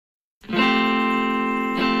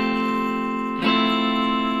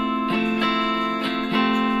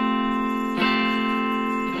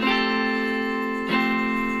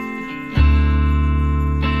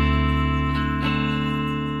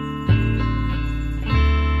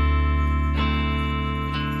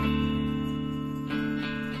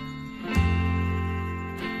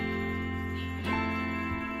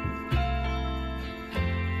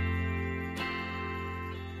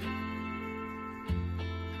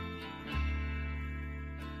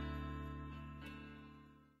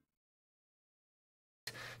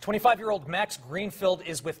25-year-old Max Greenfield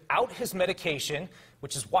is without his medication,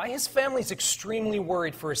 which is why his family's extremely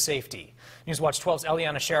worried for his safety. Newswatch 12's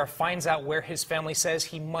Eliana Sheriff finds out where his family says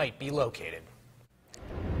he might be located.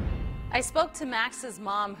 I spoke to Max's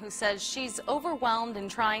mom, who says she's overwhelmed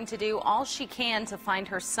and trying to do all she can to find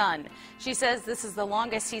her son. She says this is the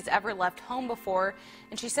longest he's ever left home before,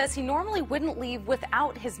 and she says he normally wouldn't leave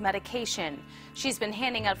without his medication. She's been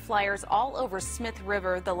handing out flyers all over Smith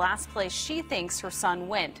River, the last place she thinks her son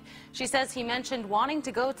went. She says he mentioned wanting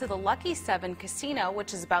to go to the Lucky 7 casino,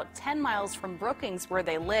 which is about 10 miles from Brookings, where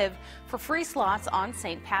they live, for free slots on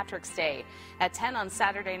St. Patrick's Day. At 10 on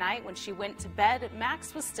Saturday night, when she went to bed,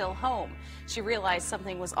 Max was still home. She realized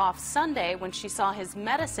something was off Sunday when she saw his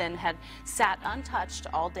medicine had sat untouched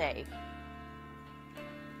all day.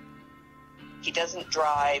 He doesn't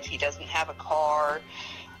drive, he doesn't have a car.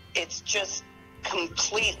 It's just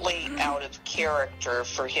completely out of character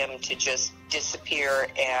for him to just disappear,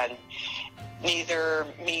 and neither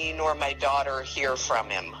me nor my daughter hear from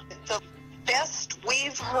him. The best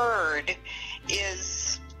we've heard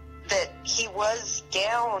is that he was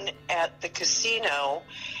down at the casino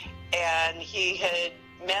and he had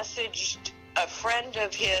messaged a friend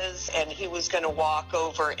of his and he was going to walk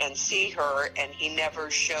over and see her, and he never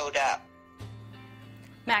showed up.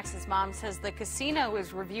 Max's mom says the casino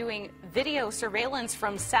is reviewing video surveillance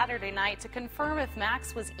from Saturday night to confirm if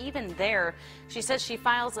Max was even there. She says she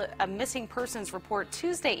files a missing persons report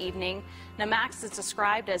Tuesday evening. Now, Max is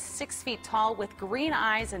described as 6 feet tall with green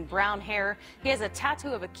eyes and brown hair. He has a tattoo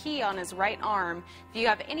of a key on his right arm. If you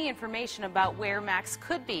have any information about where Max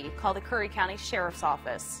could be, call the Curry County Sheriff's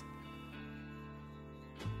Office.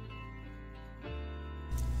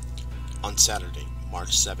 On Saturday,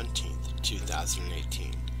 March 17,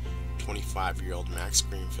 2018, 25-year-old Max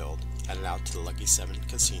Greenfield headed out to the Lucky 7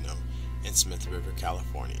 casino in Smith River,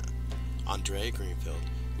 California. Andrea Greenfield,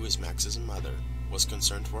 who is Max's mother, was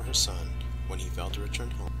concerned for her son when he failed to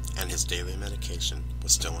return home, and his daily medication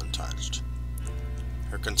was still untouched.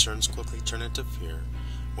 Her concerns quickly turned into fear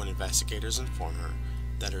when investigators informed her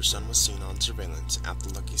that her son was seen on surveillance at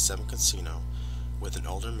the Lucky 7 casino with an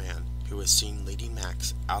older man who was seen leading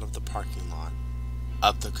Max out of the parking lot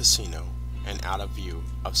of the casino and out of view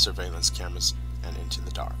of surveillance cameras and into the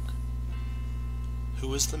dark.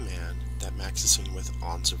 Who is the man that Max is seen with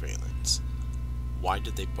on surveillance? Why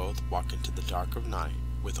did they both walk into the dark of night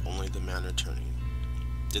with only the man returning?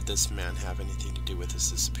 Did this man have anything to do with his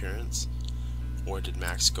disappearance? Or did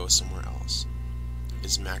Max go somewhere else?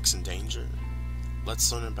 Is Max in danger?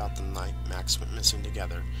 Let's learn about the night Max went missing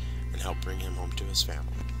together and help bring him home to his family.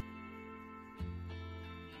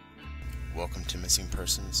 Welcome to Missing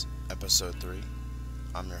Persons, Episode 3.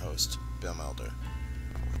 I'm your host, Bill Melder.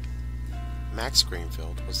 Max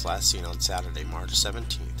Greenfield was last seen on Saturday, March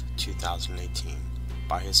 17, 2018,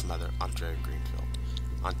 by his mother, Andrea Greenfield.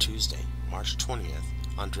 On Tuesday, March 20th,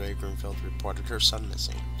 Andrea Greenfield reported her son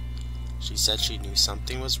missing. She said she knew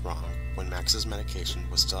something was wrong when Max's medication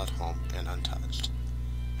was still at home and untouched.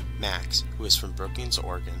 Max, who is from Brookings,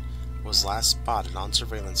 Oregon, was last spotted on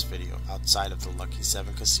surveillance video outside of the Lucky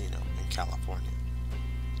 7 casino in California.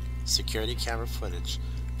 Security camera footage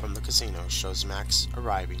from the casino shows Max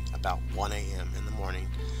arriving about 1 a.m. in the morning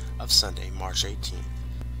of Sunday, March 18th.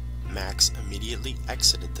 Max immediately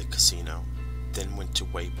exited the casino, then went to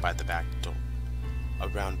wait by the back door.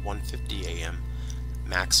 Around 1:50 a.m.,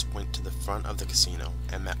 Max went to the front of the casino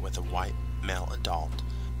and met with a white male adult,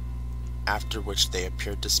 after which they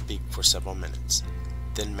appeared to speak for several minutes.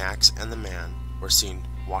 Then Max and the man were seen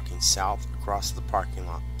walking south across the parking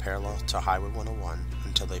lot parallel to Highway 101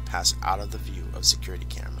 until they passed out of the view of security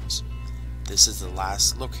cameras. This is the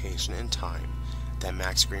last location and time that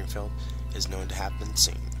Max Greenfield is known to have been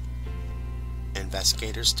seen.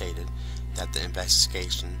 Investigators stated that the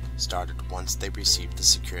investigation started once they received the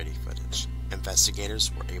security footage.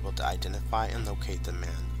 Investigators were able to identify and locate the man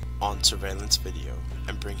on surveillance video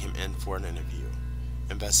and bring him in for an interview.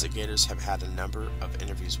 Investigators have had a number of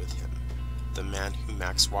interviews with him. The man who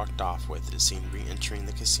Max walked off with is seen re-entering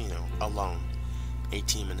the casino alone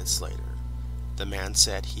 18 minutes later. The man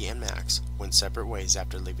said he and Max went separate ways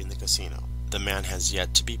after leaving the casino. The man has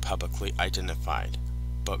yet to be publicly identified,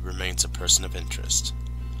 but remains a person of interest.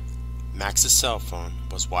 Max's cell phone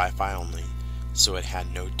was Wi-Fi only, so it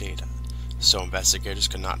had no data, so investigators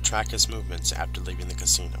could not track his movements after leaving the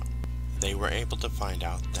casino. They were able to find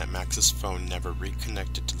out that Max's phone never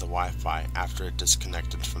reconnected to the Wi-Fi after it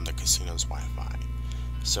disconnected from the casino's Wi-Fi.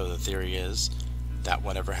 So the theory is that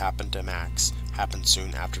whatever happened to Max happened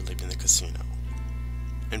soon after leaving the casino.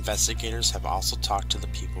 Investigators have also talked to the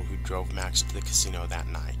people who drove Max to the casino that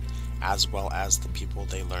night as well as the people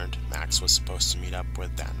they learned Max was supposed to meet up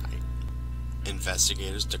with that night.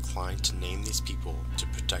 Investigators declined to name these people to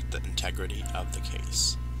protect the integrity of the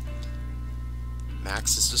case.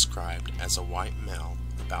 Max is described as a white male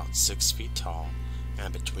about 6 feet tall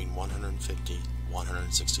and between 150 and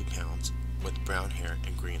 160 pounds with brown hair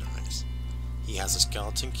and green eyes. He has a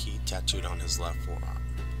skeleton key tattooed on his left forearm.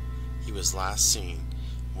 He was last seen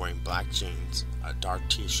wearing black jeans, a dark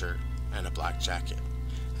t-shirt, and a black jacket,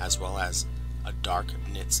 as well as a dark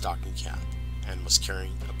knit stocking cap, and was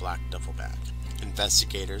carrying a black duffel bag.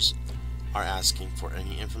 Investigators are asking for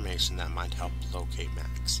any information that might help locate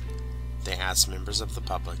Max. They ask members of the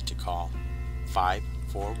public to call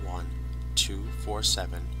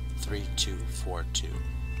 541-247-3242.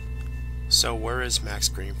 So where is Max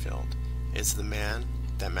Greenfield? Is the man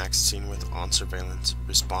that Max is seen with on surveillance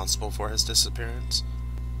responsible for his disappearance?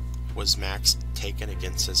 Was Max taken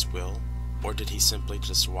against his will, or did he simply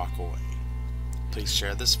just walk away? Please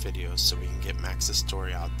share this video so we can get Max's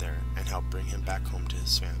story out there and help bring him back home to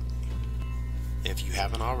his family. If you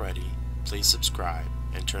haven't already, please subscribe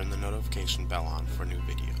and turn the notification bell on for new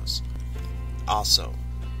videos. Also,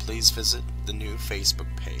 please visit the new Facebook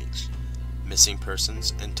page, Missing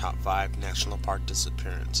Persons and Top 5 National Park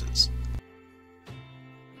Disappearances.